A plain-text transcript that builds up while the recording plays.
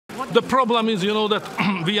The problem is, you know, that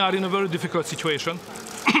we are in a very difficult situation,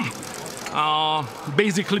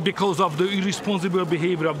 basically because of the irresponsible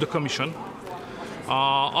behavior of the Commission.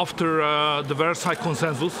 After the Versailles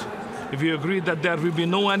Consensus, we agreed that there will be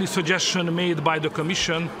no any suggestion made by the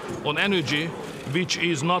Commission on energy which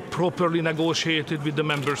is not properly negotiated with the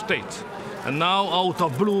member states. And now, out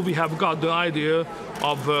of blue, we have got the idea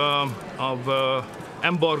of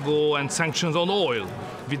embargo and sanctions on oil,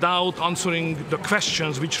 without answering the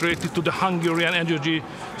questions which related to the Hungarian energy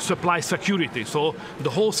supply security. So the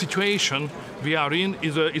whole situation we are in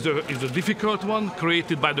is a difficult one,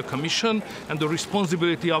 created by the Commission, and the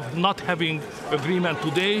responsibility of not having agreement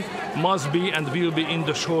today must be and will be in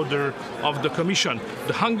the shoulder of the Commission.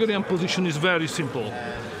 The Hungarian position is very simple,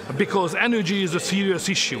 because energy is a serious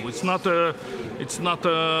issue. It's not a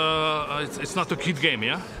kid game,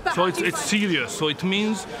 yeah? So it's serious. So it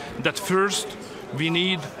means that first we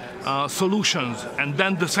need solutions and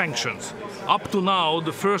then the sanctions. Up to now,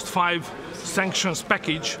 the first 5 sanctions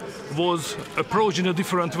package was approached in a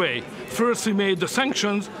different way. First we made the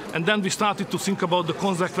sanctions, and then we started to think about the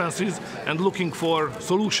consequences and looking for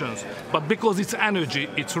solutions. But because it's energy,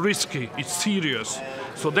 it's risky, it's serious.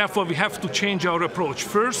 So therefore we have to change our approach.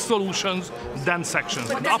 First solutions, then sanctions.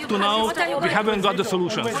 And up to now, we haven't got the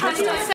solutions.